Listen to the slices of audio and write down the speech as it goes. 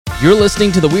You're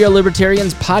listening to the We Are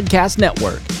Libertarians Podcast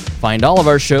Network. Find all of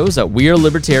our shows at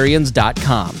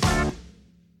wearelibertarians.com.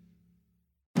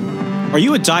 Are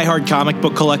you a diehard comic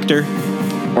book collector?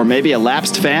 Or maybe a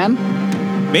lapsed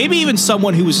fan? Maybe even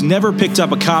someone who has never picked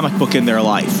up a comic book in their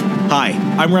life. Hi,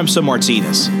 I'm Remso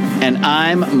Martinez. And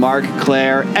I'm Mark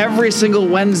Claire. Every single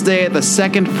Wednesday at the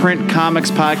Second Print Comics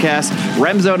podcast,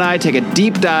 Remso and I take a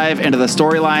deep dive into the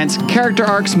storylines, character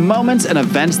arcs, moments, and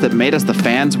events that made us the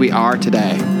fans we are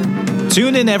today.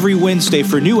 Tune in every Wednesday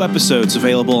for new episodes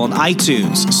available on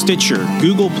iTunes, Stitcher,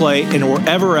 Google Play, and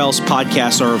wherever else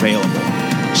podcasts are available.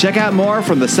 Check out more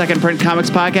from the Second Print Comics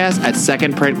podcast at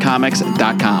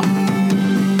secondprintcomics.com.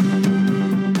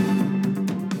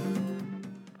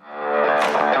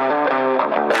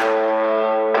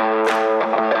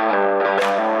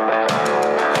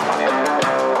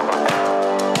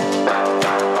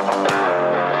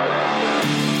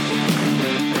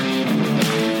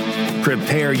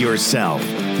 Prepare yourself.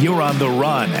 You're on the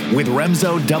run with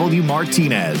Remso W.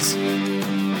 Martinez.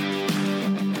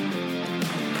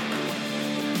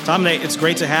 Tom, it's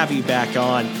great to have you back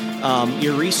on.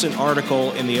 Your recent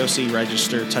article in the OC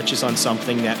Register touches on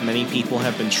something that many people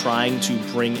have been trying to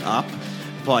bring up,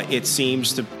 but it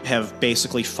seems to have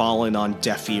basically fallen on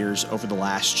deaf ears over the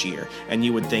last year. And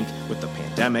you would think with the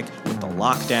pandemic, with the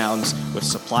lockdowns, with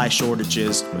supply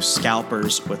shortages, with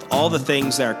scalpers, with all the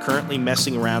things that are currently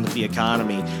messing around with the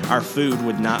economy, our food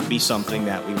would not be something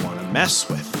that we want to mess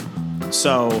with.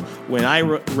 So when I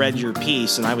read your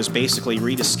piece, and I was basically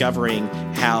rediscovering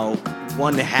how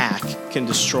one hack can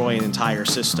destroy an entire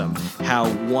system, how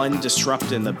one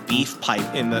disrupt in the beef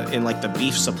pipe, in the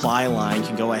beef supply line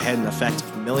can go ahead and affect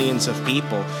millions of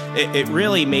people, it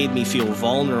really made me feel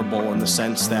vulnerable in the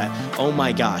sense that, oh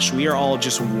my gosh, we are all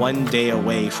just one day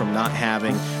away from not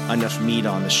having enough meat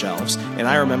on the shelves. And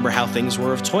I remember how things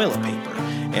were of toilet paper,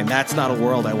 and that's not a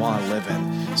world I want to live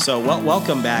in. So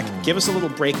welcome back. Give us a little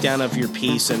breakdown of your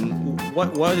piece and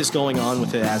what is going on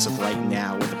with it as of right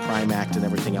now with the Prime Act and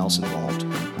everything else involved.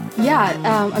 Yeah,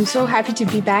 I'm so happy to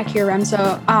be back here,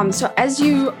 Remso. So as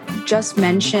you just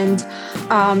mentioned,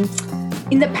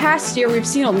 in the past year, we've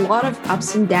seen a lot of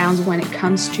ups and downs when it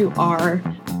comes to our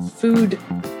food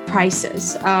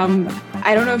prices.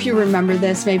 I don't know if you remember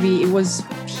this. Maybe it was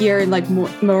here in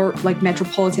more like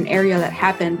metropolitan area that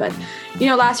happened. But,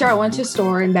 last year I went to a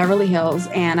store in Beverly Hills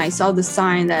and I saw the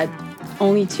sign that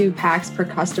only 2 packs per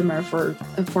customer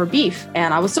for beef.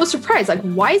 And I was so surprised. Like,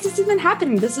 why is this even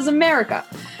happening? This is America.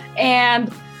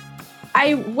 And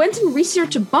I went and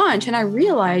researched a bunch and I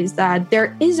realized that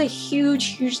there is a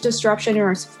huge disruption in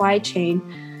our supply chain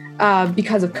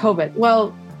because of COVID.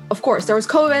 Well, of course, there was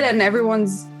COVID and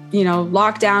everyone's,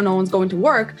 locked down, no one's going to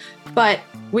work. But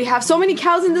we have so many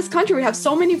cows in this country. We have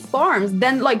so many farms.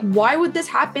 Then, why would this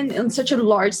happen on such a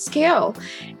large scale?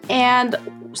 And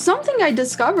something I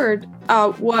discovered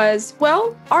was,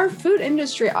 our food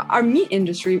industry, our meat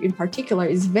industry in particular,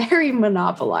 is very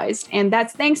monopolized. And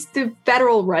that's thanks to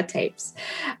federal red tapes.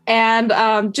 And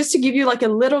just to give you a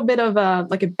little bit of a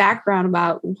background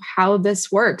about how this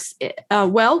works.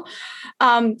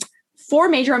 4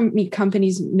 major meat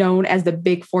companies known as the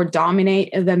Big Four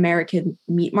dominate the American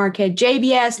meat market: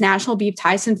 JBS, National Beef,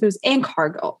 Tyson Foods, and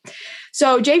Cargill.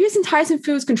 So JBS and Tyson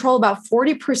Foods control about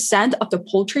 40% of the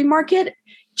poultry market.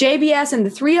 JBS and the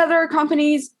 3 other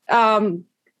companies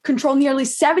control nearly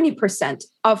 70%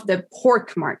 of the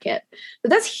pork market. So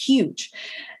that's huge.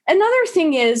 Another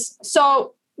thing is,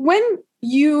 so when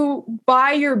you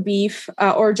buy your beef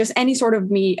or just any sort of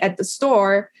meat at the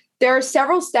store, there are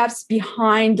several steps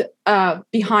behind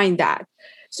that.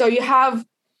 So you have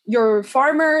your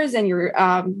farmers and your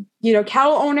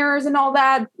cattle owners and all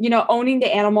that, owning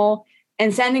the animal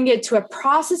and sending it to a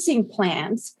processing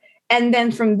plant, and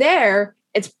then from there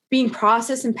it's being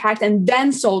processed and packed and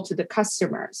then sold to the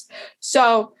customers.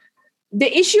 So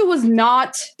the issue was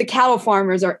not the cattle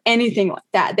farmers or anything like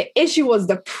that. The issue was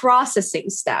the processing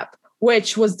step,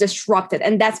 which was disrupted,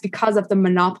 and that's because of the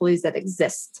monopolies that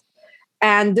exist.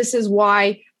 And this is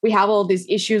why we have all these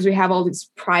issues. We have all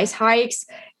these price hikes.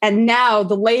 And now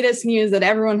the latest news that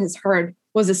everyone has heard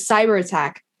was a cyber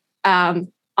attack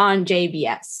on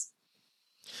JBS.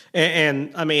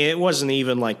 And I mean, it wasn't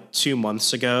even 2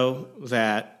 months ago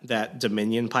that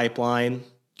Dominion pipeline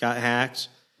got hacked.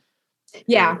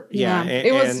 Yeah.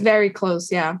 It was very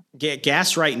close. Yeah.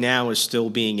 Gas right now is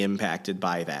still being impacted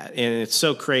by that. And it's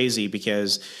so crazy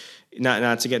because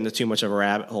not to get into too much of a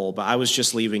rabbit hole, but I was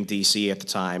just leaving DC at the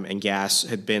time, and gas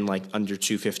had been under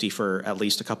 $2.50 for at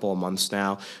least a couple of months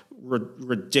now,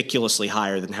 ridiculously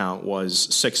higher than how it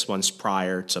was 6 months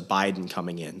prior to Biden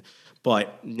coming in.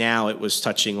 But now it was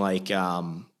touching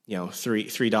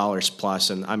 $3 plus.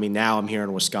 And I mean, now I'm here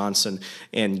in Wisconsin,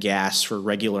 and gas for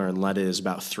regular and leaded is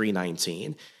about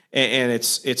 $3.19. And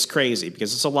it's crazy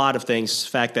because it's a lot of things. It's the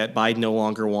fact that Biden no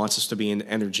longer wants us to be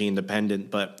energy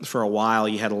independent, but for a while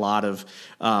you had a lot of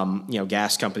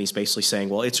gas companies basically saying,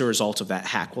 well, it's a result of that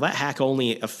hack. Well, that hack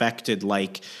only affected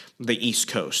like the East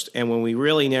Coast, and when we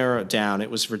really narrow it down,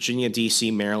 it was Virginia,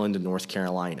 D.C., Maryland, and North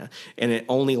Carolina, and it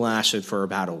only lasted for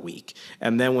about a week.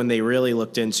 And then when they really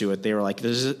looked into it, they were like,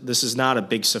 this is not a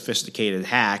big sophisticated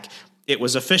hack. It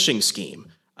was a phishing scheme.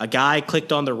 A guy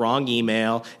clicked on the wrong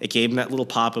email. It gave him that little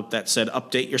pop-up that said,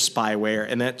 update your spyware.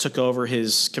 And that took over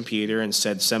his computer and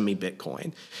said, send me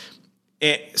Bitcoin.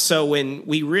 So when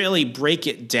we really break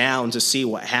it down to see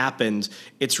what happened,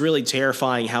 it's really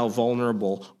terrifying how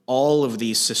vulnerable all of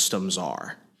these systems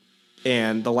are.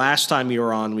 And the last time we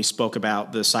were on, we spoke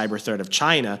about the cyber threat of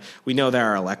China. We know that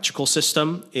our electrical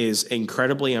system is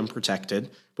incredibly unprotected,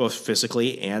 both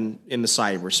physically and in the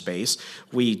cyberspace.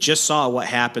 We just saw what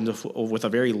happened with a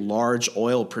very large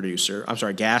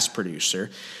gas producer.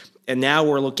 And now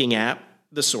we're looking at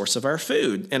the source of our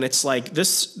food. And it's like,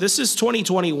 this is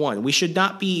 2021. We should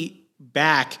not be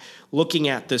back looking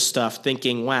at this stuff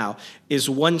thinking, wow, is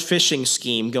one phishing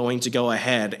scheme going to go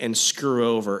ahead and screw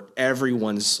over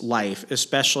everyone's life,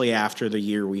 especially after the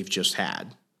year we've just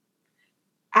had?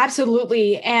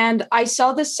 Absolutely. And I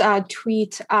saw this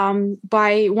tweet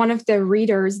by one of the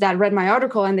readers that read my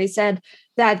article, and they said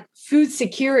that food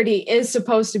security is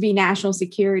supposed to be national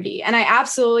security. And I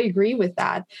absolutely agree with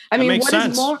that. I mean,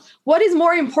 what is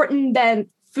more important than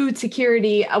food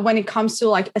security when it comes to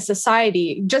like a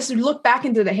society? Just look back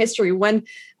into the history when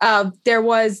there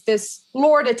was this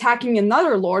lord attacking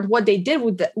another lord. What they did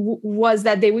was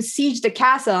that they would siege the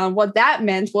castle, and what that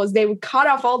meant was they would cut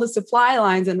off all the supply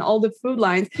lines and all the food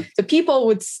lines. The people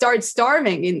would start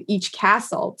starving in each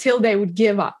castle till they would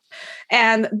give up.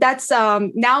 And that's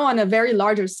now on a very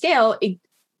larger scale.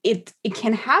 It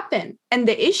can happen, and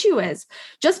the issue is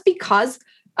just because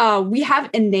we have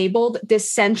enabled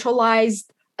this centralized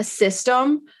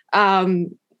system,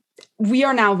 we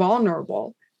are now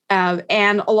vulnerable.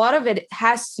 And a lot of it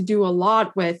has to do a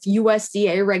lot with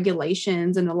USDA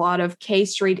regulations and a lot of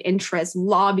K-Street interests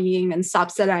lobbying and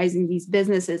subsidizing these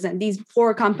businesses and these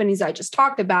four companies I just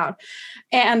talked about.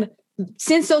 And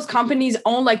since those companies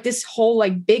own like this whole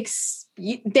like big,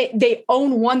 they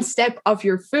own one step of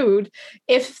your food.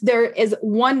 If there is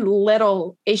one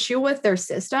little issue with their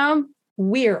system,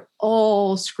 we're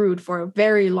all screwed for a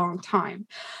very long time.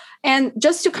 And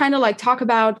just to kind of like talk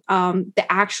about the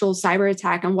actual cyber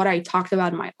attack and what I talked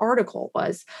about in my article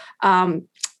was,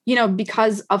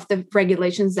 because of the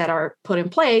regulations that are put in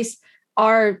place,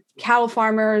 our cattle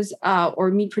farmers or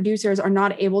meat producers are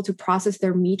not able to process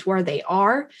their meat where they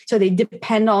are. So they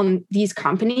depend on these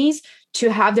companies to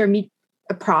have their meat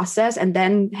processed and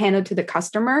then handed to the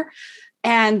customer.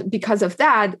 And because of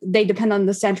that, they depend on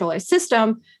the centralized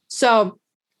system. So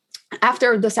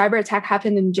after the cyber attack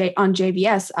happened on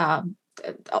JBS,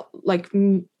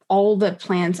 all the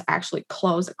plants actually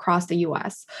closed across the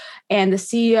US. And the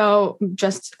CEO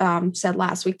just said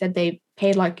last week that they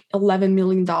paid like $11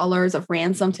 million of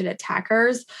ransom to the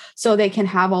attackers so they can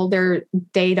have all their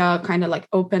data kind of like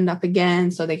opened up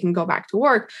again so they can go back to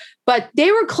work. But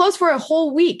they were closed for a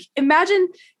whole week. Imagine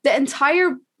the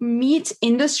entire meat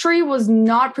industry was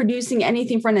not producing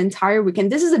anything for an entire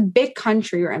weekend. This is a big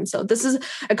country, Remso. This is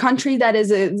a country that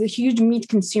is a huge meat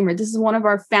consumer. This is one of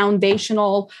our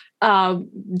foundational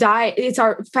diet. It's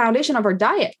our foundation of our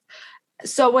diet.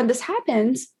 So when this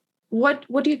happens, what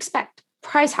do you expect?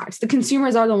 Price hikes. The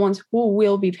consumers are the ones who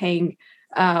will be paying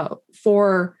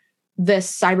for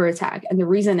this cyber attack. And the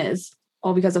reason is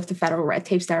all because of the federal red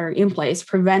tapes that are in place,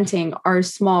 preventing our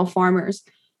small farmers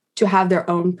to have their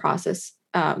own process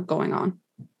going on.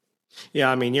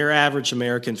 Yeah, I mean, your average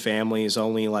American family is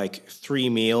only like 3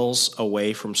 meals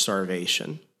away from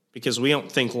starvation because we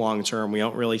don't think long term. We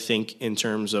don't really think in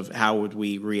terms of how would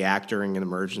we react during an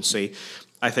emergency.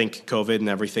 I think COVID and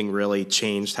everything really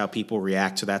changed how people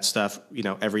react to that stuff.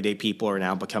 Everyday people are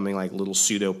now becoming like little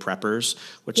pseudo preppers,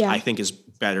 which I think is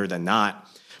better than not.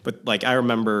 But like I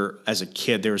remember as a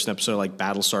kid, there was an episode like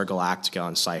Battlestar Galactica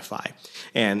on Sci-Fi.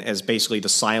 And as basically the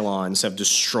Cylons have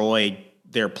destroyed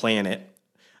their planet,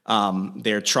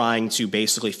 they're trying to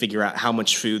basically figure out how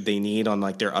much food they need on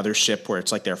like their other ship where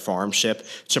it's like their farm ship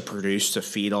to produce to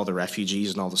feed all the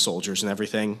refugees and all the soldiers and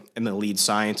everything. And the lead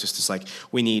scientist is like,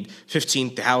 we need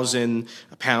 15,000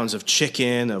 pounds of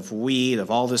chicken, of wheat,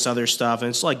 of all this other stuff. And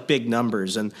it's like big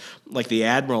numbers. And like the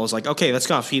admiral is like, okay, that's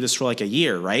going to feed us for like a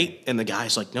year, right? And the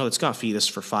guy's like, no, it's going to feed us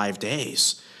for 5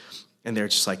 days. And they're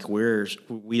just like,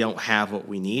 we don't have what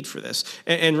we need for this.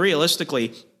 And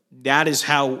realistically, that is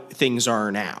how things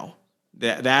are now.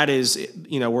 That is,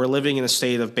 we're living in a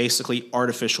state of basically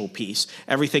artificial peace.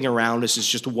 Everything around us is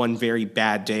just one very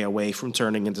bad day away from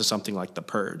turning into something like the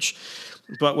Purge.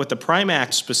 But with the Prime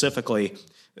Act specifically,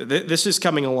 this is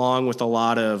coming along with a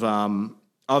lot of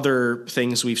other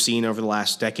things we've seen over the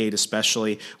last decade,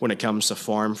 especially when it comes to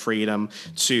farm freedom,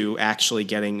 to actually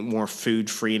getting more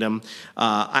food freedom.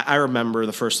 I remember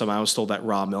the first time I was told that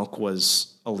raw milk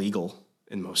was illegal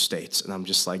in most states. And I'm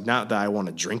just like, not that I want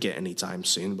to drink it anytime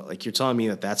soon, but like, you're telling me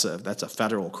that that's a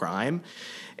federal crime.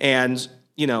 And,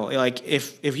 like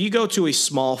if you go to a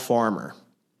small farmer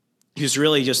who's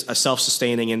really just a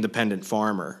self-sustaining independent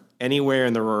farmer anywhere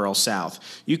in the rural South,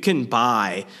 you can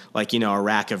buy a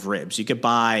rack of ribs. You could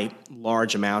buy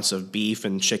large amounts of beef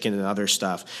and chicken and other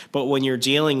stuff. But when you're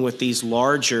dealing with these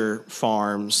larger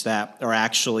farms that are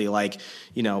actually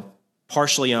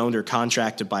partially owned or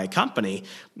contracted by a company,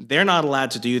 they're not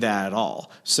allowed to do that at all.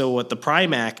 So what the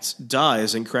Prime Act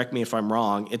does, and correct me if I'm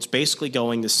wrong, it's basically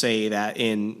going to say that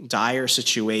in dire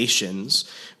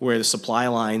situations where the supply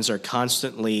lines are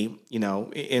constantly, in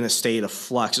a state of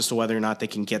flux as to whether or not they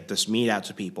can get this meat out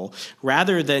to people,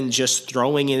 rather than just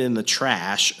throwing it in the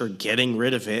trash or getting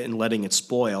rid of it and letting it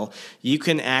spoil, you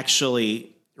can actually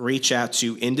reach out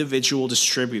to individual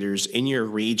distributors in your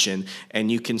region and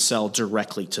you can sell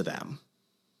directly to them.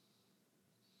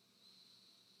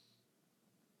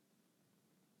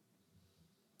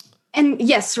 And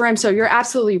yes, Remso, you're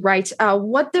absolutely right.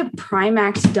 What the Prime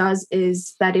Act does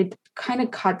is that it kind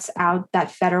of cuts out that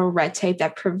federal red tape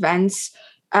that prevents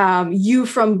you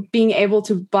from being able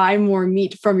to buy more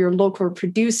meat from your local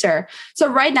producer. So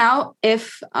right now,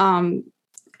 if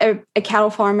a cattle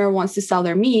farmer wants to sell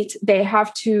their meat, they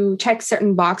have to check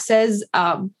certain boxes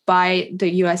by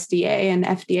the USDA and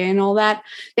FDA and all that.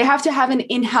 They have to have an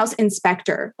in-house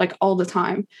inspector all the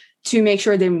time to make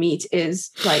sure their meat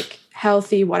is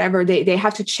healthy, whatever. They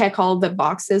have to check all the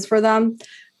boxes for them.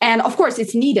 And of course,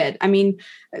 it's needed. I mean,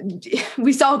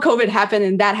 we saw COVID happen,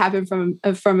 and that happened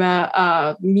from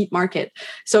a meat market.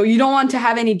 So you don't want to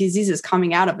have any diseases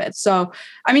coming out of it. So,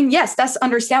 I mean, yes, that's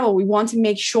understandable. We want to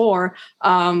make sure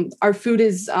our food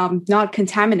is not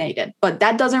contaminated, but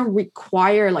that doesn't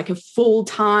require a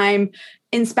full-time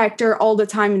inspector all the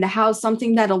time in the house,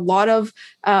 something that a lot of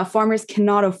farmers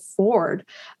cannot afford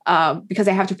because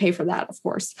they have to pay for that, of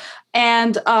course.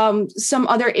 And some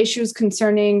other issues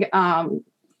concerning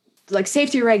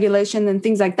safety regulation and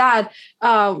things like that,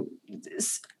 a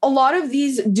lot of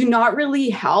these do not really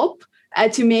help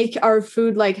to make our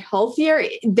food healthier.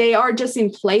 They are just in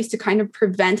place to kind of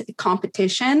prevent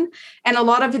competition. And a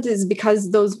lot of it is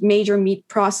because those major meat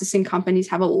processing companies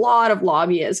have a lot of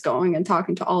lobbyists going and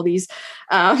talking to all these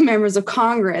members of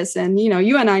Congress. And,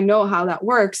 you and I know how that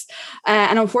works.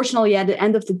 And unfortunately, at the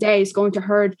end of the day, it's going to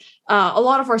hurt a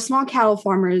lot of our small cattle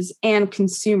farmers and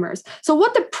consumers. So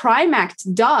what the Prime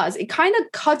Act does, it kind of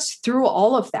cuts through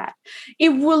all of that.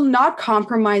 It will not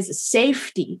compromise the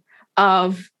safety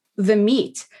of the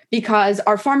meat, because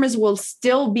our farmers will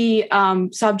still be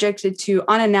subjected to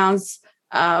unannounced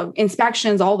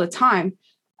inspections all the time.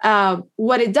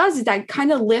 What it does is that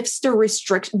kind of lifts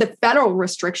the federal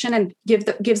restriction and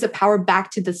gives the power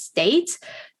back to the states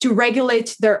to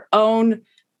regulate their own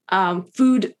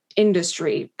food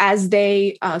industry as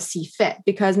they see fit,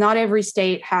 because not every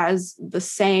state has the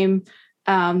same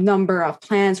number of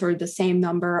plants or the same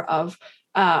number of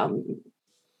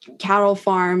cattle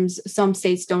farms. Some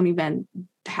states don't even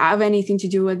have anything to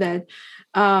do with it.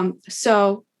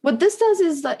 So what this does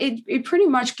is that it pretty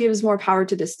much gives more power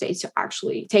to the states to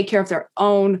actually take care of their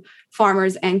own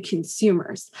farmers and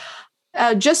consumers.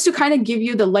 Just to kind of give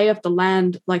you the lay of the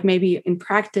land, maybe in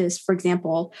practice, for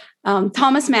example,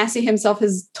 Thomas Massey himself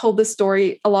has told this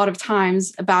story a lot of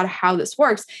times about how this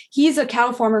works. He's a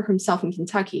cattle farmer himself in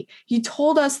Kentucky. He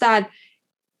told us that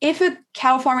if a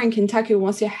cattle farmer in Kentucky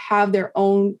wants to have their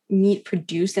own meat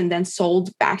produced and then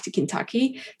sold back to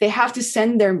Kentucky, they have to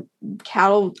send their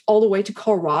cattle all the way to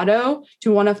Colorado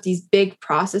to one of these big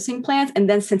processing plants and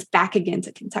then sent back again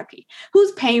to Kentucky.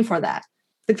 Who's paying for that?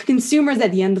 The consumers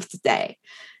at the end of the day.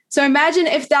 So imagine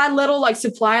if that little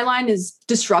supply line is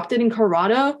disrupted in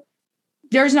Colorado,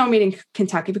 there's no meat in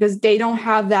Kentucky because they don't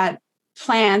have that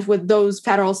plant with those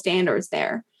federal standards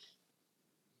there.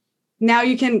 Now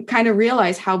you can kind of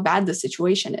realize how bad the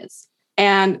situation is.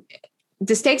 And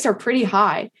the stakes are pretty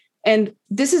high. And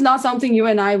this is not something you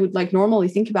and I would normally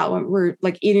think about when we're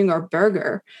eating our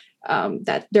burger,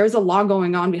 that there's a lot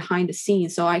going on behind the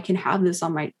scenes. So I can have this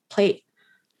on my plate.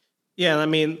 Yeah. I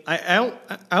mean, I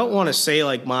don't want to say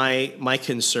my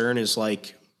concern is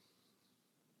the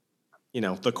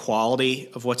quality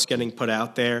of what's getting put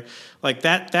out there.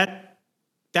 That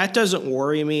that doesn't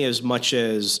worry me as much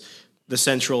as the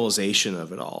centralization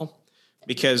of it all.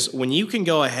 Because when you can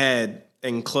go ahead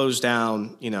and close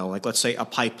down, like let's say a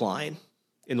pipeline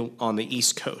on the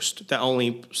East Coast that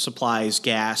only supplies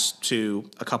gas to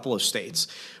a couple of states,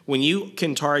 when you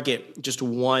can target just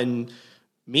one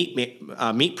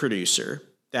meat producer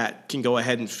that can go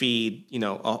ahead and feed,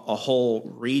 a whole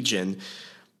region,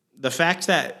 the fact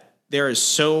that there is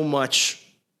so much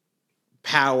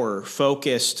power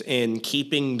focused in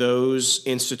keeping those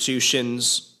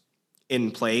institutions in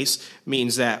place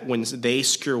means that when they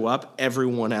screw up,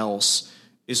 everyone else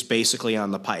is basically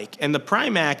on the pike. And the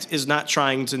Prime Act is not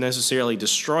trying to necessarily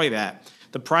destroy that.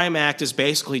 The Prime Act is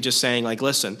basically just saying, like,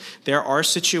 listen, there are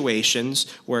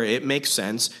situations where it makes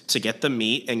sense to get the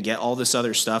meat and get all this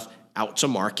other stuff out to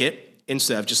market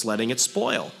instead of just letting it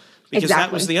spoil. Because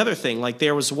that was the other thing. Like,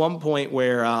 there was one point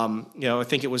where, I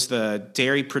think it was the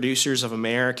Dairy Producers of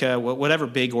America, whatever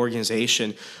big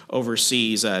organization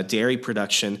oversees dairy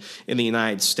production in the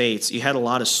United States. You had a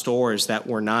lot of stores that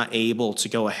were not able to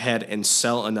go ahead and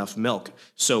sell enough milk.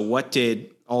 So what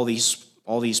did all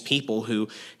these people who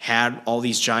had all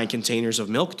these giant containers of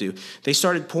milk do? They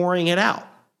started pouring it out.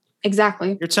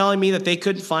 Exactly. You're telling me that they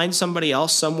couldn't find somebody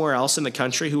else somewhere else in the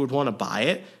country who would want to buy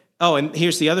it? Oh, and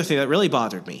here's the other thing that really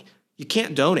bothered me. You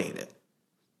can't donate it.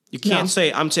 You can't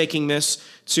say, I'm taking this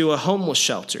to a homeless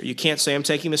shelter. You can't say, I'm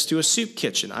taking this to a soup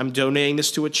kitchen. I'm donating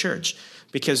this to a church,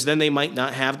 because then they might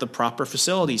not have the proper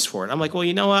facilities for it. I'm like, well,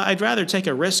 you know what? I'd rather take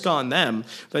a risk on them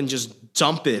than just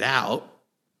dump it out.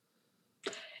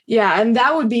 Yeah, and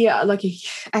that would be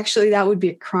that would be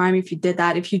a crime if you did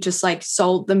that. If you just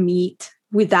sold the meat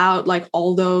without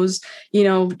all those,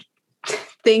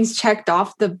 things checked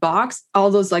off the box, all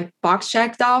those box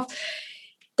checked off.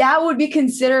 That would be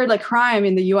considered crime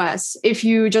in the US if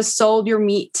you just sold your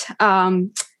meat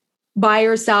by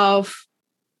yourself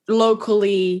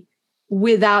locally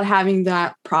without having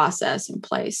that process in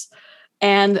place.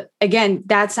 And again,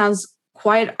 that sounds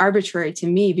quite arbitrary to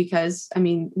me, because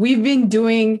we've been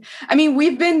dealing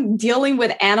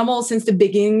with animals since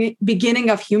the beginning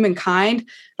of humankind.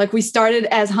 We started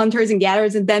as hunters and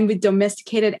gatherers, and then we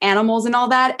domesticated animals and all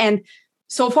that. And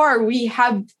so far, we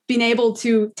have been able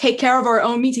to take care of our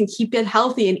own meat and keep it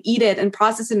healthy and eat it and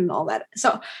process it and all that.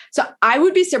 So I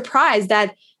would be surprised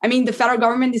that, the federal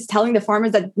government is telling the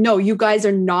farmers that, no, you guys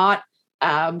are not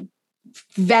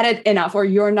vetted enough, or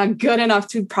you're not good enough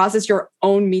to process your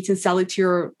own meat and sell it to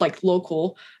your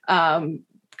local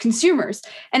consumers.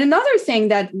 And another thing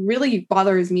that really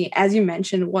bothers me, as you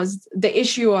mentioned, was the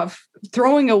issue of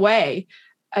throwing away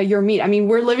your meat.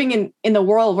 We're living in the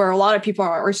world where a lot of people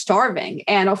are starving.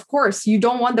 And of course, you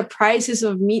don't want the prices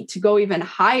of meat to go even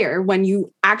higher when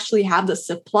you actually have the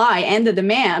supply and the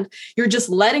demand. You're just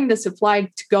letting the supply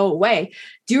to go away.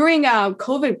 During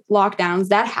COVID lockdowns,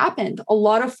 that happened. A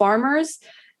lot of farmers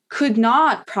could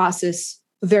not process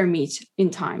their meat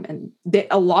in time, and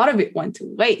a lot of it went to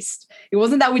waste. It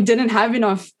wasn't that we didn't have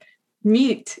enough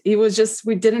meat. It was just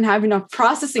we didn't have enough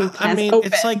processing plants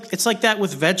open. It's like that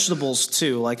with vegetables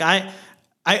too. I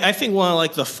think one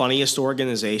of the funniest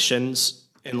organizations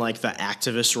in the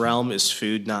activist realm is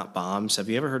Food Not Bombs. Have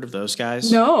you ever heard of those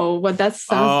guys? No, but that's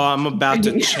I'm about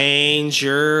to change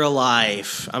your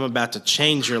life. I'm about to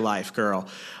change your life, girl.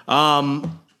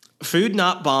 Food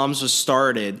Not Bombs was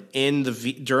started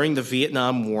during the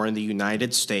Vietnam War in the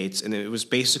United States, and it was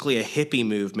basically a hippie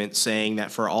movement saying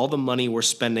that for all the money we're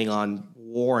spending on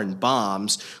war and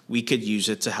bombs, we could use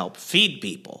it to help feed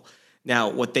people.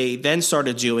 Now, what they then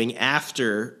started doing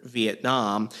after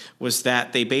Vietnam was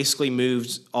that they basically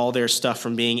moved all their stuff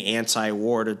from being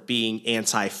anti-war to being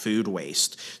anti-food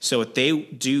waste. So what they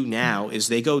do now is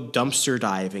they go dumpster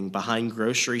diving behind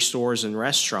grocery stores and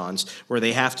restaurants where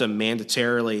they have to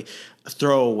mandatorily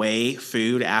throw away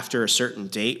food after a certain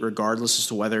date, regardless as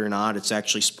to whether or not it's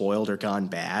actually spoiled or gone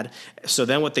bad. So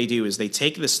then what they do is they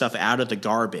take this stuff out of the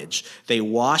garbage, they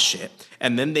wash it,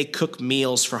 and then they cook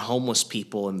meals for homeless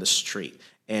people in the street.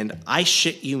 And I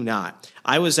shit you not,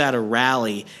 I was at a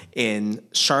rally in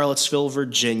Charlottesville,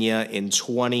 Virginia in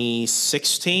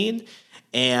 2016,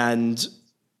 and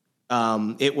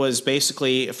it was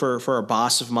basically for a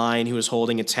boss of mine who was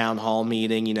holding a town hall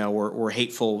meeting. We're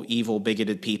hateful, evil,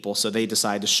 bigoted people, so they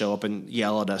decided to show up and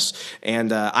yell at us.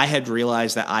 And I had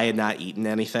realized that I had not eaten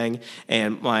anything,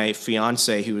 and my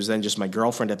fiance, who was then just my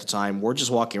girlfriend at the time, we're just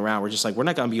walking around. We're just like, we're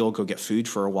not going to be able to go get food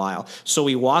for a while. So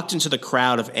we walked into the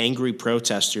crowd of angry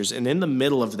protesters, and in the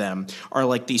middle of them are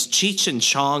these Cheech and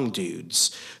Chong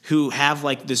dudes who have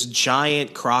this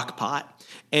giant crock pot.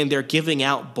 And they're giving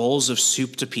out bowls of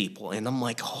soup to people. And I'm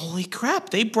like, holy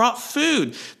crap, they brought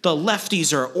food. The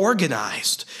lefties are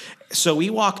organized. So we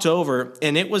walked over,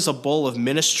 and it was a bowl of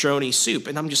minestrone soup.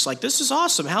 And I'm just like, this is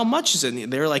awesome. How much is it?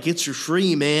 And they're like, it's for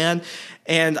free, man.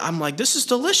 And I'm like, this is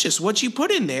delicious. What'd you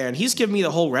put in there? And he's giving me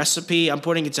the whole recipe. I'm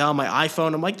putting it down on my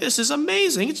iPhone. I'm like, this is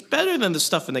amazing. It's better than the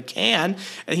stuff in the can.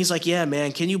 And he's like, yeah,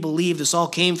 man, can you believe this all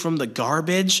came from the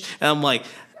garbage? And I'm like,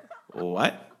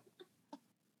 what?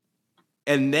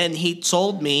 And then he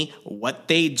told me what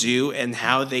they do and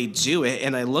how they do it.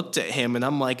 And I looked at him and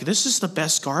I'm like, this is the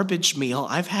best garbage meal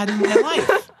I've had in my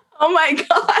life. Oh my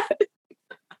God.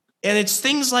 And it's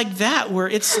things like that where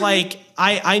it's like,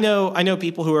 I know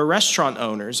people who are restaurant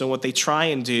owners, and what they try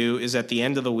and do is at the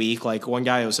end of the week, like one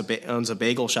guy owns a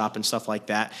bagel shop and stuff like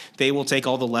that. They will take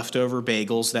all the leftover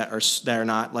bagels that are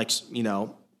not like,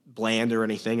 bland or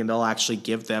anything, and they'll actually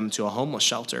give them to a homeless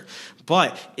shelter.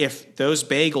 But if those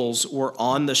bagels were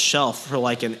on the shelf for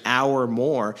like an hour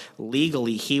more,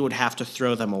 legally he would have to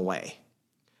throw them away.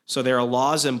 So there are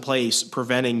laws in place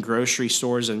preventing grocery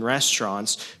stores and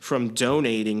restaurants from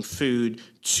donating food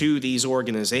to these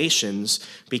organizations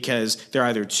because they're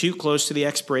either too close to the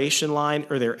expiration line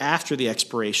or they're after the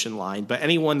expiration line. But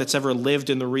anyone that's ever lived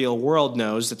in the real world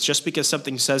knows that just because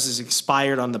something says it's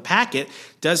expired on the packet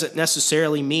doesn't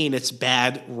necessarily mean it's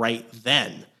bad right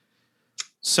then.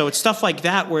 So it's stuff like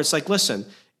that where it's like, listen,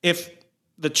 if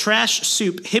the trash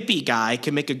soup hippie guy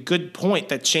can make a good point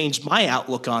that changed my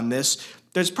outlook on this,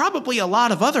 there's probably a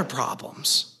lot of other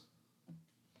problems.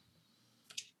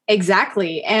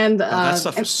 Exactly. And that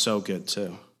stuff is so good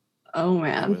too. Oh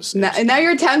man. Now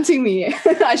you're tempting me.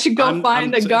 I should go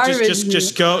find the garbage.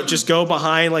 Just go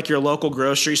behind like your local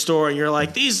grocery store and you're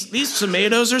like, these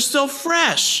tomatoes are still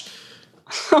fresh.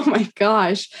 Oh my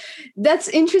gosh. That's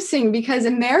interesting because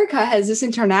America has this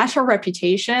international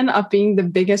reputation of being the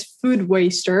biggest food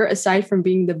waster, aside from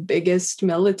being the biggest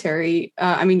military,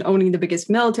 owning the biggest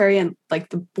military and like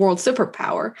the world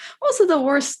superpower, also the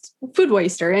worst food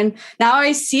waster. And now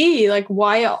I see like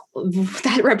why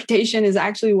that reputation is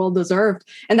actually well-deserved.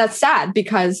 And that's sad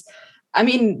because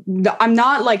I'm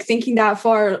not like thinking that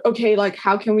far. Okay, like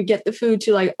how can we get the food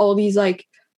to like all these like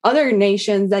other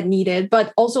nations that need it,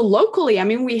 but also locally. I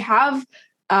mean, we have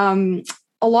a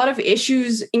lot of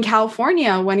issues in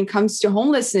California when it comes to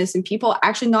homelessness and people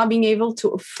actually not being able to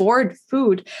afford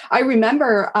food. I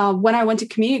remember when I went to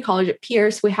community college at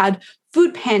Pierce, we had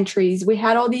food pantries. We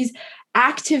had all these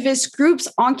activist groups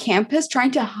on campus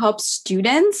trying to help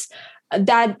students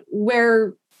that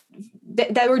were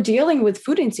dealing with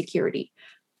food insecurity.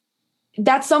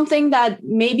 That's something that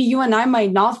maybe you and I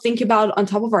might not think about on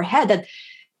top of our head, that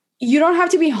you don't have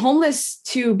to be homeless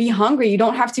to be hungry. You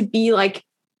don't have to be like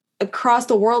across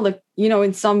the world, like,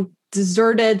 in some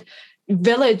deserted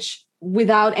village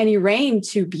without any rain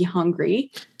to be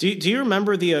hungry. Do you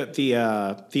remember the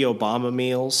Obama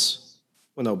meals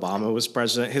when Obama was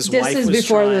president? His wife was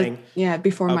before trying.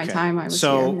 Before my time. I was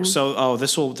here,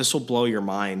 this will blow your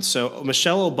mind. So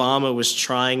Michelle Obama was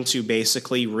trying to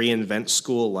basically reinvent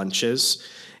school lunches,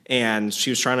 and she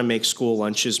was trying to make school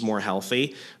lunches more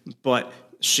healthy, but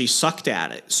she sucked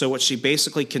at it. So what she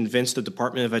basically convinced the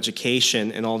Department of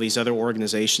Education and all these other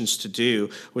organizations to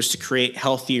do was to create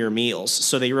healthier meals.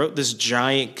 So they wrote this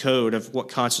giant code of what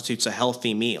constitutes a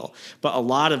healthy meal. But a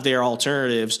lot of their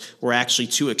alternatives were actually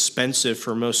too expensive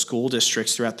for most school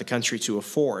districts throughout the country to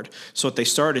afford. So what they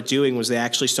started doing was they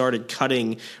actually started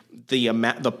cutting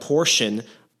the portion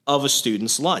of a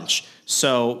student's lunch.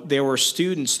 So there were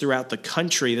students throughout the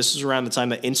country. This is around the time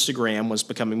that Instagram was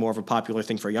becoming more of a popular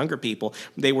thing for younger people.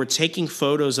 They were taking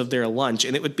photos of their lunch,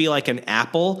 and it would be like an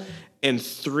apple and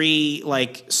 3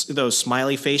 like those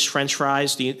smiley face French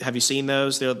fries. Have you seen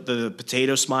those? They're the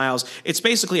potato smiles. It's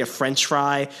basically a French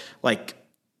fry like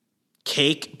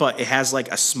cake, but it has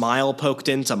like a smile poked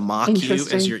in to mock you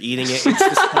as you're eating it. It's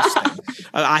disgusting.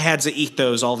 I had to eat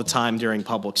those all the time during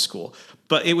public school.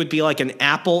 But it would be like an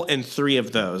apple and 3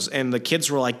 of those. And the kids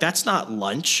were like, that's not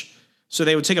lunch. So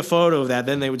they would take a photo of that.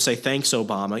 Then they would say, thanks,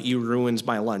 Obama. You ruined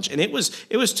my lunch. And it was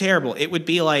terrible. It would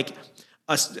be like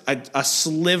a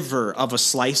sliver of a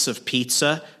slice of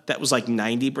pizza that was like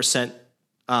 90%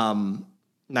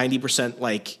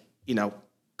 like,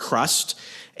 crust.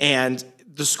 And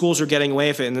the schools are getting away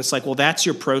with it. And it's like, well, that's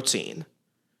your protein.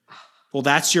 Well,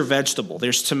 that's your vegetable.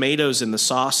 There's tomatoes in the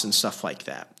sauce and stuff like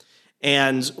that.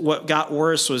 And what got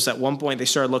worse was at one point they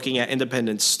started looking at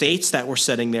independent states that were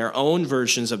setting their own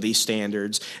versions of these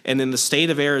standards. And in the state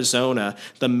of Arizona,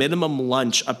 the minimum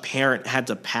lunch a parent had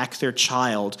to pack their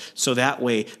child so that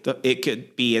way it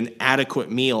could be an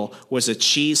adequate meal was a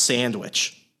cheese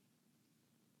sandwich.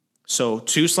 So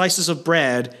 2 slices of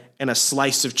bread and a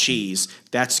slice of cheese.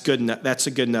 That's good. That's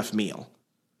a good enough meal.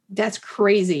 That's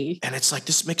crazy. And it's like,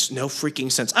 this makes no freaking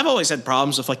sense. I've always had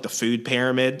problems with like the food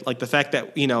pyramid, like the fact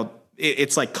that,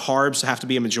 it's like carbs have to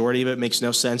be a majority of it makes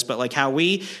no sense. But like how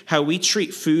we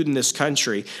treat food in this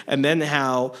country, and then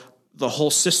how the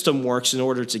whole system works in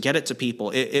order to get it to people,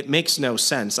 it makes no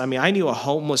sense. I mean, I knew a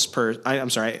homeless person. I'm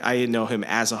sorry, I didn't know him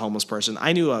as a homeless person.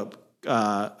 I knew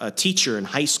a teacher in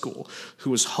high school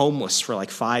who was homeless for like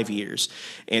 5 years.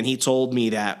 And he told me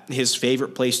that his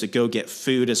favorite place to go get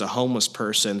food as a homeless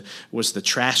person was the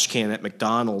trash can at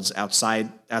McDonald's outside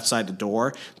the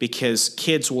door, because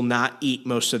kids will not eat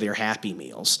most of their Happy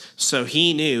Meals. So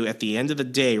he knew at the end of the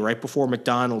day, right before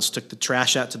McDonald's took the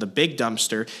trash out to the big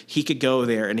dumpster, he could go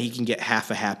there and he can get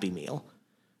half a Happy Meal,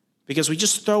 because we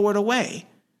just throw it away.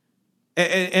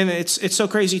 And it's so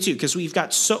crazy too, because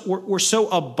we're so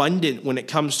abundant when it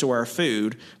comes to our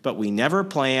food, but we never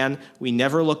plan, we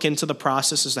never look into the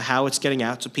process as to how it's getting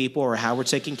out to people or how we're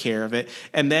taking care of it.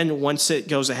 And then once it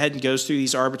goes ahead and goes through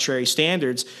these arbitrary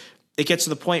standards, it gets to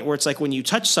the point where it's like when you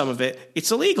touch some of it,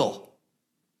 it's illegal.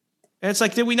 And it's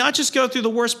like, did we not just go through the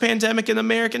worst pandemic in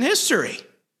American history,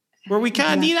 where we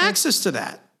kind of need access to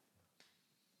that?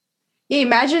 Yeah,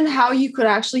 imagine how you could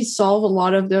actually solve a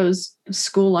lot of those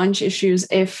school lunch issues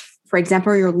if, for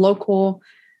example, your local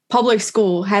public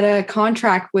school had a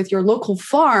contract with your local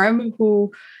farm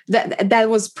that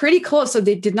was pretty close. So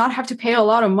they did not have to pay a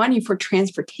lot of money for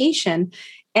transportation.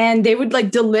 And they would like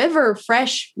deliver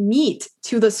fresh meat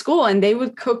to the school, and they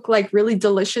would cook like really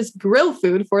delicious grill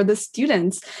food for the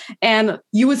students. And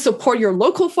you would support your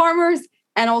local farmers,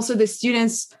 and also the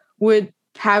students would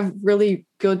have really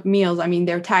good meals. I mean,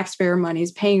 their taxpayer money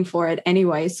is paying for it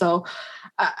anyway. So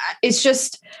it's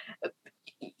just,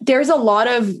 there's a lot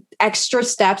of extra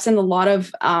steps and a lot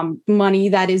of money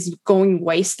that is going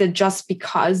wasted just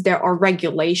because there are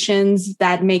regulations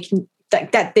that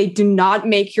that they do not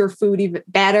make your food even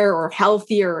better or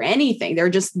healthier or anything. They're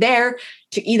just there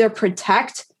to either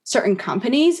protect certain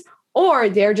companies, or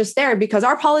they're just there because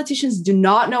our politicians do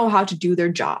not know how to do their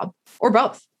job, or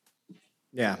both.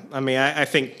 Yeah, I mean, I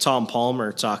think Tom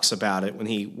Palmer talks about it when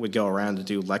he would go around to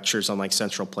do lectures on like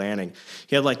central planning.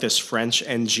 He had like this French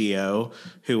NGO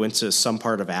who went to some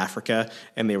part of Africa,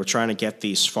 and they were trying to get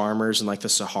these farmers in like the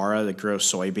Sahara to grow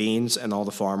soybeans, and all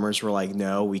the farmers were like,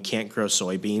 no, we can't grow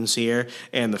soybeans here.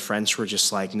 And the French were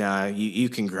just like, nah, you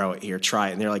can grow it here, try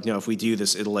it. And they're like, no, if we do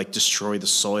this, it'll like destroy the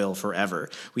soil forever.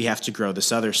 We have to grow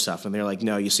this other stuff. And they're like,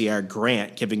 no, you see, our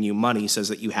grant giving you money says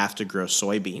that you have to grow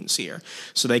soybeans here.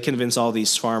 So they convince all these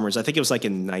farmers, I think it was like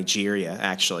in Nigeria,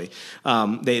 actually,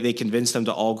 they convinced them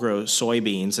to all grow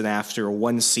soybeans, and after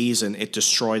one season, it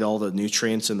destroyed all the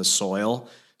nutrients in the soil.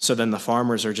 So then the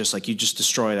farmers are just like, you just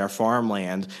destroyed our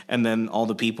farmland. And then all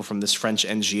the people from this French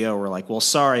NGO were like, well,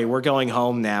 sorry, we're going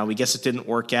home now. We guess it didn't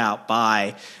work out.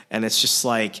 Bye. And it's just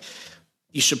like,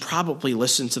 you should probably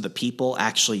listen to the people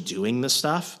actually doing this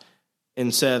stuff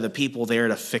instead of the people there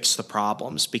to fix the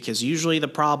problems, because usually the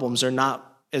problems are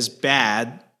not as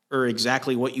bad or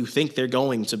exactly what you think they're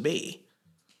going to be.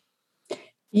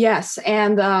 Yes,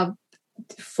 and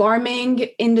farming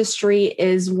industry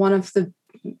is one of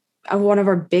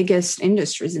our biggest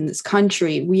industries in this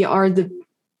country. We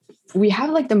have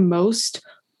like the most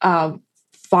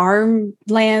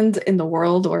farmland in the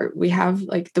world, or we have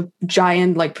like the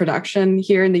giant like production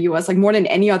here in the US, like more than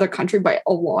any other country by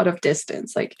a lot of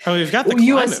distance. Like, we've got the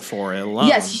climate for it alone.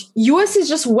 Yes, US is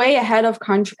just way ahead of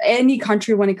any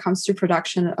country when it comes to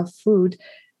production of food,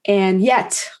 and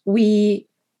yet we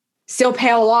still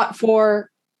pay a lot for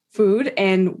food,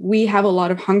 and we have a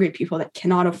lot of hungry people that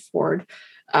cannot afford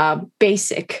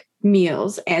basic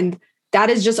meals, and that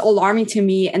is just alarming to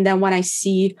me. And then when I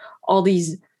see all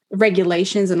these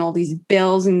regulations and all these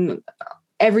bills and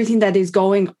everything that is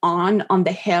going on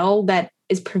the Hill that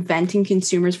is preventing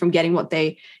consumers from getting what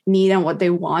they need and what they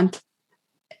want,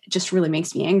 it just really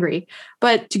makes me angry.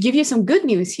 But to give you some good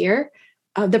news here,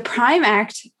 the Prime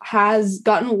Act has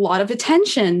gotten a lot of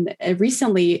attention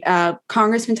recently.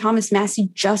 Congressman Thomas Massie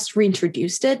just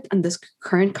reintroduced it in this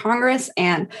current Congress,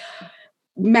 and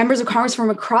members of Congress from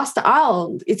across the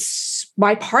aisle, it's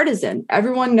bipartisan.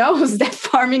 Everyone knows that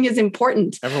farming is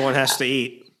important. Everyone has to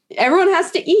eat. Everyone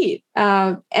has to eat.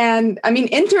 And I mean,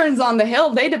 interns on the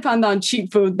Hill, they depend on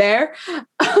cheap food there.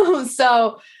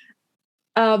 So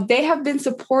they have been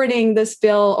supporting this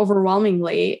bill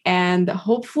overwhelmingly, and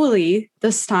hopefully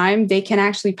this time they can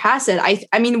actually pass it.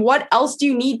 I mean, what else do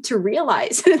you need to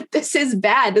realize? This is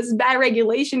bad. This is bad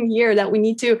regulation here that we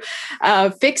need to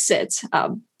fix it.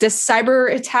 This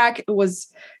cyber attack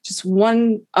was just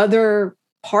one other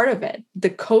part of it.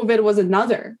 The COVID was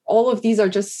another. All of these are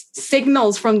just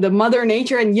signals from the Mother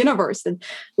Nature and universe. And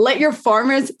let your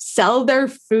farmers sell their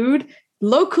food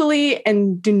locally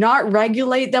and do not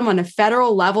regulate them on a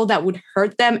federal level that would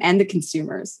hurt them and the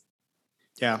consumers.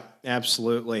 Yeah,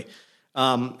 absolutely.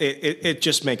 It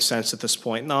just makes sense at this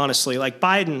point. And honestly, like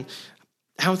Biden,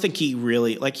 I don't think he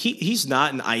really, like he's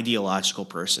not an ideological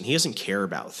person. He doesn't care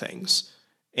about things.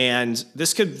 And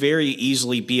this could very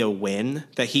easily be a win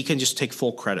that he can just take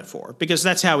full credit for, because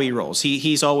that's how he rolls.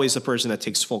 He's always the person that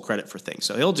takes full credit for things.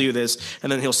 So he'll do this,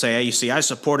 and then he'll say, hey, you see, I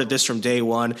supported this from day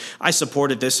one. I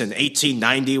supported this in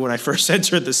 1890 when I first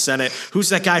entered the Senate. Who's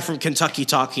that guy from Kentucky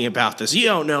talking about this? You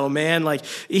don't know, man. Like,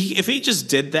 if he just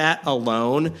did that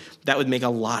alone, that would make a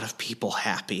lot of people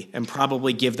happy and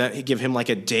probably give him like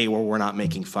a day where we're not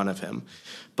making fun of him.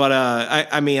 But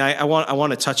I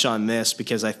want to touch on this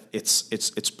because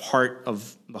it's part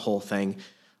of the whole thing.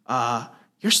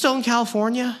 You're still in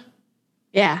California?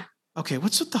 Yeah. Okay,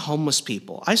 what's with the homeless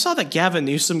people? I saw that Gavin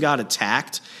Newsom got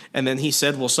attacked, and then he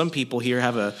said, well, some people here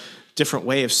have a different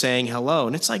way of saying hello.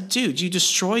 And it's like, dude, you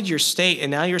destroyed your state,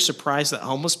 and now you're surprised that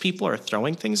homeless people are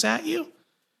throwing things at you?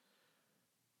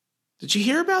 Did you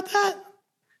hear about that?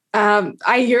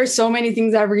 I hear so many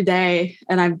things every day,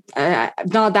 and I'm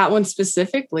not that one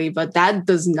specifically, but that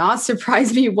does not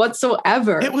surprise me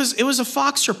whatsoever. It was a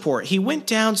Fox report. He went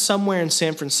down somewhere in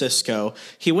San Francisco.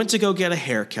 He went to go get a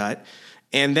haircut,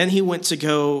 and then he went to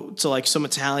go to like some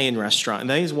Italian restaurant, and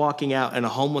then he's walking out, and a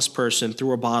homeless person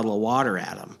threw a bottle of water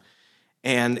at him.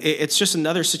 And it's just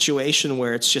another situation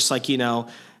where it's just like, you know,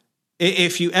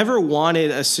 if you ever wanted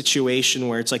a situation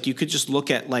where it's like you could just look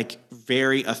at like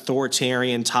very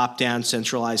authoritarian, top-down,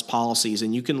 centralized policies,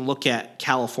 and you can look at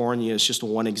California as just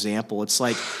one example. It's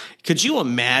like, could you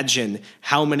imagine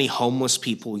how many homeless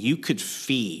people you could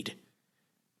feed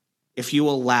if you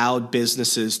allowed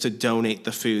businesses to donate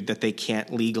the food that they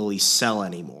can't legally sell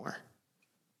anymore?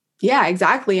 Yeah,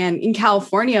 exactly. And in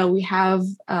California, we have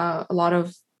a lot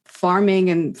of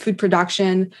farming and food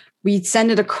production. We send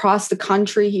it across the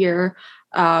country here.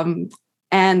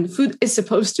 And food is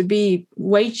supposed to be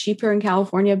way cheaper in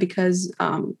California because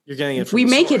you're getting it from we the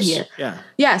make source. it here. Yeah.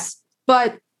 Yes,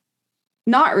 but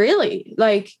not really.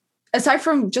 Like, aside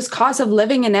from just cost of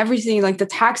living and everything, like the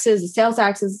taxes, the sales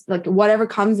taxes, like whatever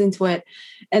comes into it.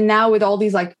 And now with all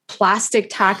these like plastic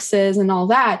taxes and all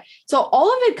that. So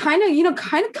all of it kind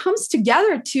of comes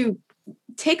together to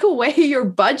take away your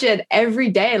budget every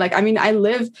day. Like, I mean, I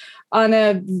live on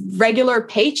a regular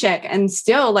paycheck, and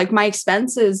still like my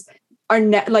expenses are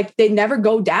they never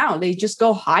go down. They just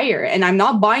go higher, and I'm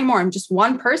not buying more. I'm just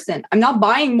one person. I'm not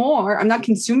buying more. I'm not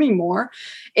consuming more.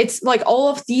 It's like all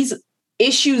of these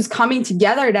issues coming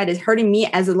together that is hurting me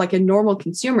as a normal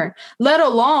consumer, let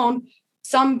alone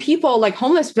some people like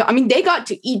homeless. I mean, they got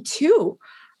to eat too.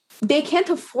 They can't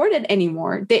afford it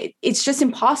anymore. It's just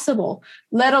impossible,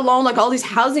 let alone like all these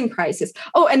housing crises.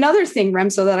 Oh, another thing,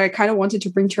 Remso, that I kind of wanted to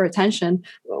bring to your attention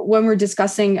when we're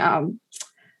discussing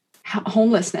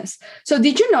homelessness. So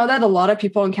did you know that a lot of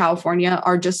people in California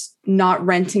are just not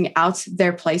renting out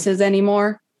their places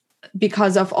anymore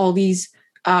because of all these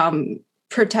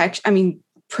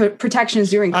protections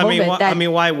during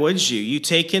COVID? Why would you? You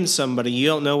take in somebody, you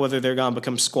don't know whether they're going to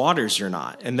become squatters or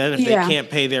not. And then if they can't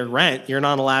pay their rent, you're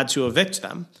not allowed to evict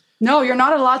them. No, you're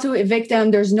not allowed to evict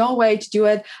them. There's no way to do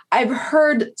it. I've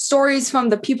heard stories from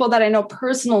the people that I know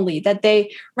personally that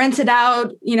they rented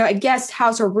out, a guest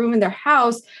house or room in their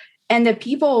house, and the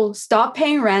people stopped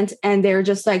paying rent, and they're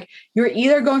just like, you're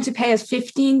either going to pay us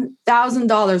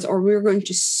 $15,000 or we're going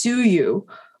to sue you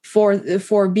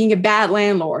for being a bad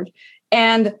landlord.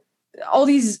 And all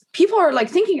these people are like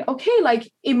thinking, okay,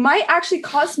 like it might actually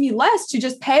cost me less to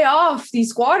just pay off these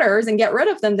squatters and get rid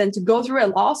of them than to go through a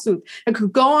lawsuit that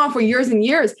could go on for years and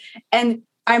years. And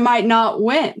I might not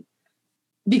win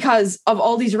because of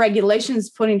all these regulations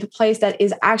put into place that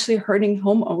is actually hurting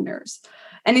homeowners.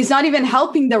 And it's not even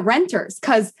helping the renters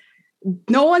because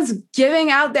no one's giving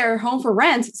out their home for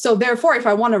rent. So therefore, if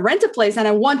I want to rent a place and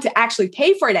I want to actually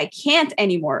pay for it, I can't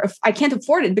anymore. If I can't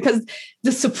afford it because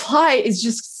the supply is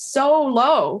just so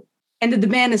low and the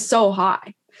demand is so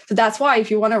high. So that's why if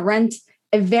you want to rent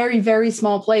a very, very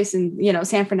small place in,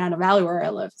 San Fernando Valley where I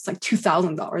live, it's like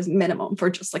 $2,000 minimum for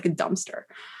just like a dumpster.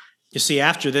 You see,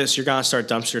 after this, you're going to start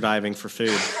dumpster diving for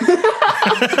food.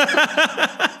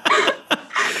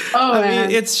 I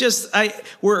mean, it's just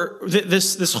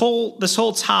this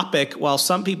whole topic. While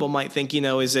some people might think,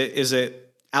 is it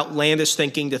outlandish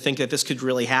thinking to think that this could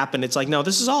really happen? It's like, no,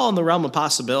 this is all in the realm of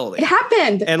possibility. It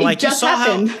happened, and like you saw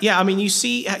happened. You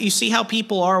see how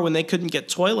people are when they couldn't get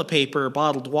toilet paper or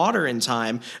bottled water in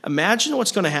time. Imagine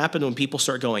what's going to happen when people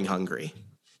start going hungry.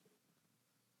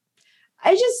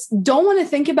 I just don't want to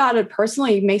think about it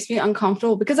personally. It makes me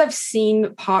uncomfortable because I've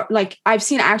seen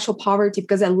actual poverty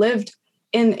because I lived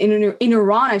in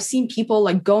Iran, I've seen people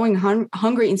like going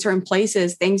hungry in certain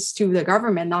places thanks to the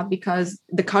government, not because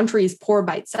the country is poor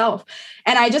by itself.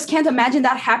 And I just can't imagine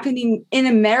that happening in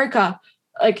America.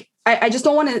 Like, I just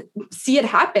don't want to see it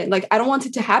happen. Like, I don't want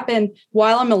it to happen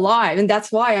while I'm alive. And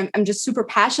that's why I'm just super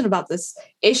passionate about this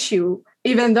issue,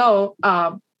 even though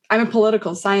I'm a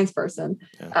political science person,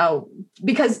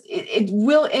 because it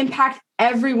will impact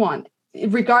everyone,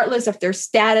 regardless of their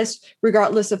status,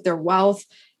 regardless of their wealth.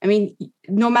 I mean,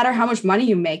 no matter how much money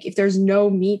you make, if there's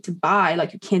no meat to buy,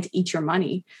 like, you can't eat your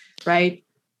money, right?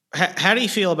 How do you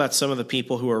feel about some of the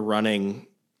people who are running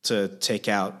to take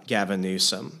out Gavin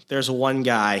Newsom? There's one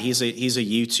guy, he's a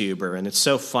YouTuber, and it's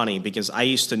so funny because I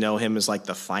used to know him as like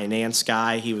the finance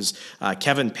guy. He was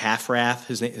Kevin Paffrath.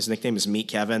 His nickname is Meet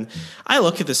Kevin. I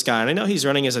look at this guy and I know he's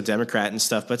running as a Democrat and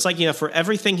stuff, but it's like, for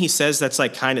everything he says that's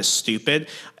like kind of stupid,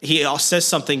 he says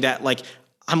something that like,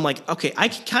 I'm like, okay, I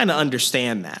can kind of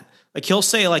understand that. Like, he'll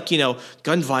say, like,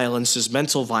 gun violence is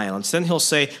mental violence. Then he'll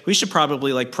say, we should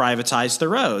probably like privatize the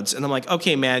roads. And I'm like,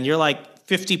 okay, man, you're like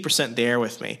 50% there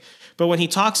with me. But when he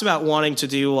talks about wanting to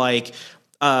do like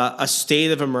a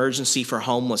state of emergency for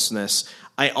homelessness,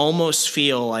 I almost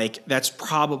feel like that's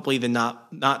probably not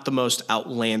the most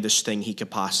outlandish thing he could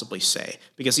possibly say,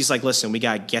 because he's like, listen, we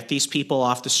got to get these people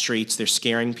off the streets. They're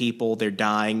scaring people. They're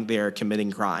dying. They're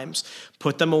committing crimes.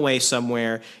 Put them away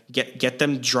somewhere, get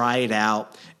them dried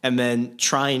out, and then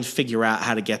try and figure out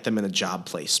how to get them in a job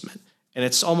placement. And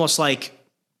it's almost like,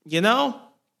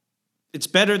 it's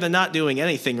better than not doing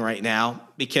anything right now,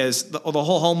 because the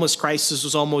whole homeless crisis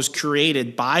was almost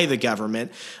created by the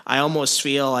government. I almost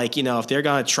feel like, if they're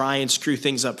going to try and screw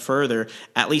things up further,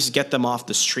 at least get them off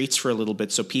the streets for a little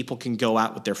bit so people can go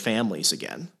out with their families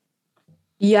again.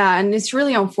 Yeah, and it's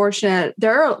really unfortunate.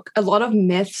 There are a lot of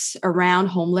myths around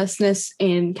homelessness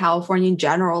in California in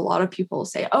general. A lot of people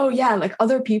say, oh, yeah, like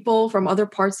other people from other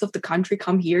parts of the country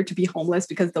come here to be homeless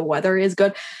because the weather is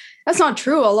good. That's not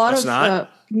true.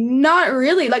 Not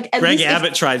really. Like, Greg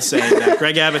Abbott tried saying that.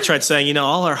 Greg Abbott tried saying,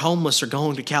 all our homeless are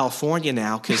going to California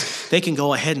now because they can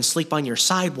go ahead and sleep on your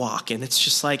sidewalk. And it's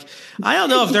just like, I don't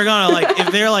know if they're going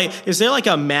to is there like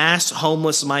a mass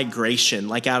homeless migration,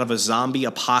 like out of a zombie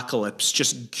apocalypse,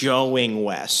 just going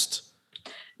west?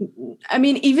 I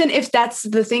mean, even if that's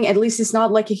the thing, at least it's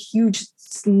not like a huge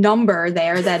number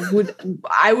there that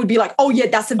I would be like, oh yeah,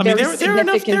 that's significant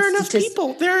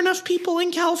statistic. There are enough people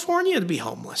in California to be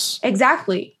homeless.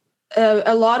 Exactly.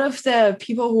 A lot of the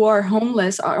people who are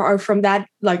homeless are from that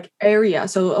like area.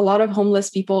 So a lot of homeless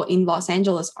people in Los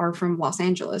Angeles are from Los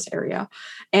Angeles area,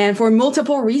 and for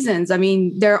multiple reasons. I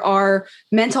mean, there are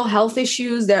mental health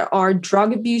issues, there are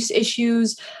drug abuse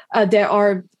issues, there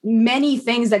are many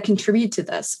things that contribute to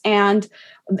this, and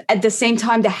at the same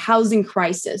time, the housing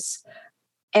crisis.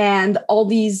 And all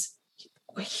these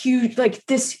huge, like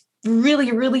this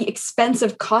really, really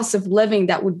expensive cost of living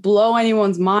that would blow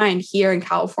anyone's mind here in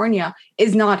California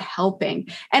is not helping.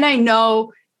 And I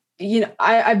know,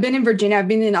 I've been in Virginia, I've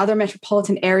been in other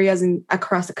metropolitan areas and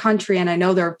across the country, and I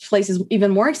know there are places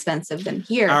even more expensive than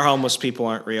here. Our homeless people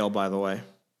aren't real, by the way.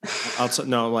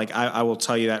 I will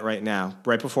tell you that right now.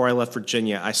 Right before I left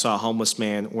Virginia, I saw a homeless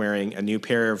man wearing a new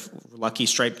pair of Lucky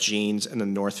Striped jeans and a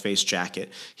North Face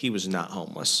jacket. He was not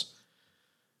homeless.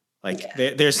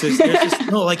 There's this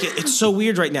it's so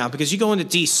weird right now, because you go into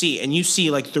DC and you see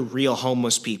like the real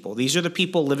homeless people. These are the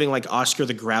people living like Oscar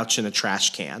the Grouch in a trash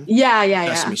can.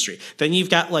 Sesame Street. Then you've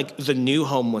got like the new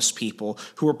homeless people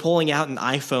who are pulling out an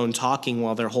iPhone talking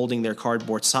while they're holding their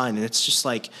cardboard sign. And it's just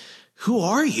like, who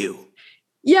are you?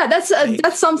 Yeah,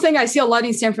 that's something I see a lot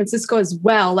in San Francisco as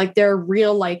well. Like, they're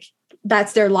real, like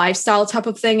that's their lifestyle type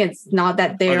of thing. It's not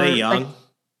that they're Are they young?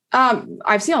 Like,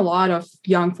 I've seen a lot of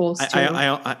young folks too.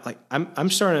 I'm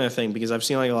starting to think, because I've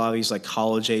seen like a lot of these like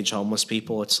college age homeless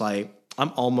people. It's like,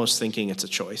 I'm almost thinking it's a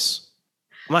choice.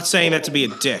 I'm not saying that to be a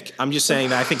dick. I'm just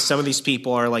saying that I think some of these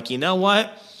people are like, you know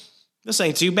what? This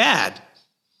ain't too bad.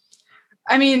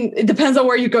 I mean, it depends on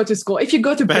where you go to school. If you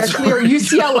go to Berkeley or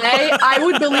UCLA, I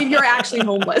would believe you're actually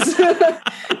homeless.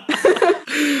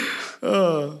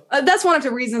 That's one of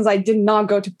the reasons I did not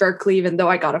go to Berkeley, even though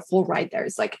I got a full ride there.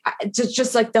 It's like,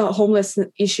 just like the homeless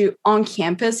issue on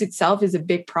campus itself is a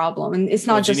big problem. And it's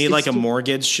not just... You need like a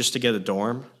mortgage just to get a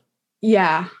dorm?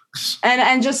 Yeah.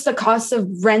 And just the cost of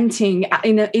renting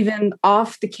even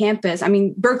off the campus. I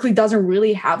mean, Berkeley doesn't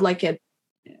really have like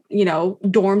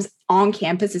dorms on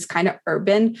campus. Is kind of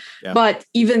urban, but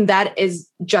even that is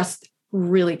just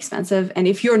really expensive. And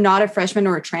if you're not a freshman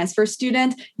or a transfer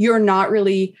student, you're not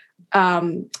really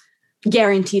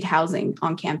guaranteed housing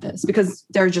on campus because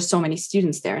there are just so many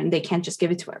students there and they can't just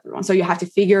give it to everyone. So you have to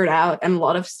figure it out. And a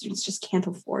lot of students just can't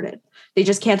afford it. They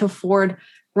just can't afford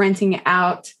renting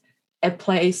out a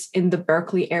place in the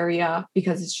Berkeley area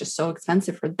because it's just so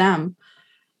expensive for them.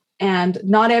 And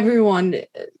not everyone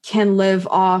can live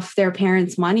off their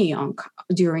parents' money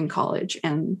during college.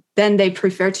 And then they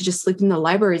prefer to just sleep in the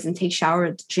libraries and take shower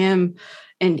at the gym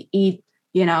and eat,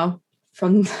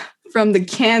 from the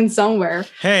can somewhere.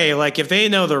 Hey, like if they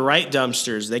know the right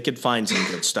dumpsters, they could find some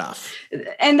good stuff.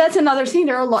 And that's another thing.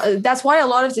 That's why a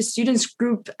lot of the students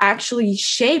group actually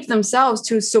shape themselves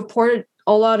to support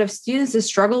a lot of students that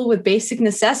struggle with basic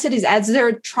necessities as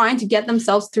they're trying to get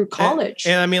themselves through college.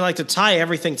 And I mean, like to tie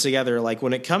everything together, like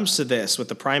when it comes to this with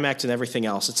the Prime Act and everything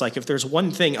else, it's like if there's one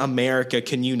thing America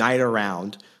can unite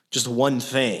around, just one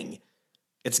thing,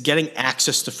 it's getting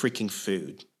access to freaking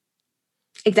food.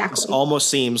 Exactly. It almost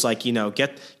seems like,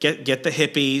 get the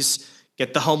hippies,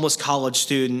 get the homeless college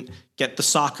student, get the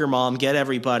soccer mom, get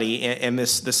everybody, and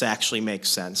this actually makes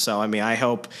sense. So I mean, I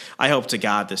hope to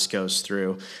God this goes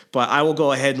through. But I will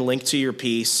go ahead and link to your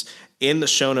piece in the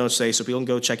show notes today so people can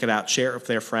go check it out, share it with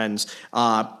their friends.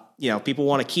 People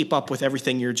want to keep up with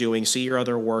everything you're doing, see your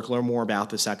other work, learn more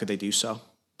about this. How could they do so?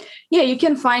 Yeah, you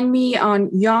can find me on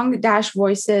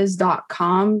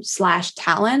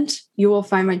young-voices.com/talent. You will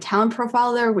find my talent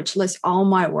profile there, which lists all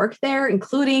my work there,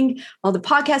 including all the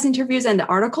podcast interviews and the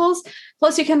articles.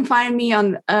 Plus, you can find me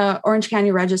on Orange County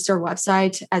Register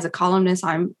website as a columnist.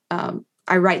 I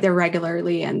write there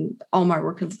regularly, and all my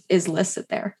work is listed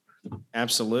there.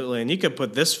 Absolutely. And you could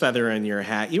put this feather in your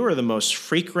hat. You are the most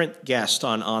frequent guest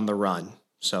on The Run.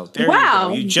 So there you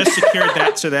go. You just secured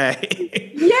that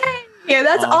today. Yay! Yeah,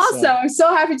 that's awesome. I'm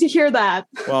so happy to hear that.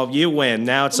 Well, you win.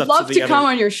 Now it's up Love to the to come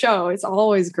on your show. It's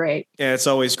always great. Yeah, it's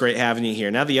always great having you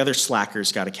here. Now the other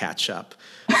slackers got to catch up.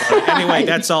 Anyway,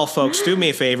 that's all, folks. Do me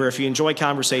a favor. If you enjoy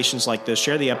conversations like this,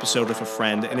 share the episode with a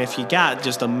friend. And if you got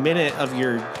just a minute of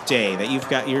your day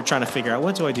that you're trying to figure out,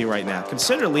 what do I do right now?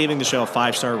 Consider leaving the show a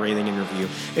 5-star rating and review.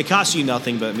 It costs you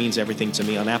nothing, but it means everything to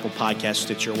me on Apple Podcasts,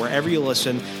 Stitcher, wherever you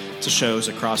listen to shows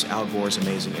across Al Gore's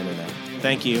amazing internet.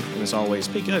 Thank you. And as always,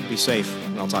 be good, be safe,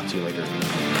 and I'll talk to you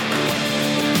later.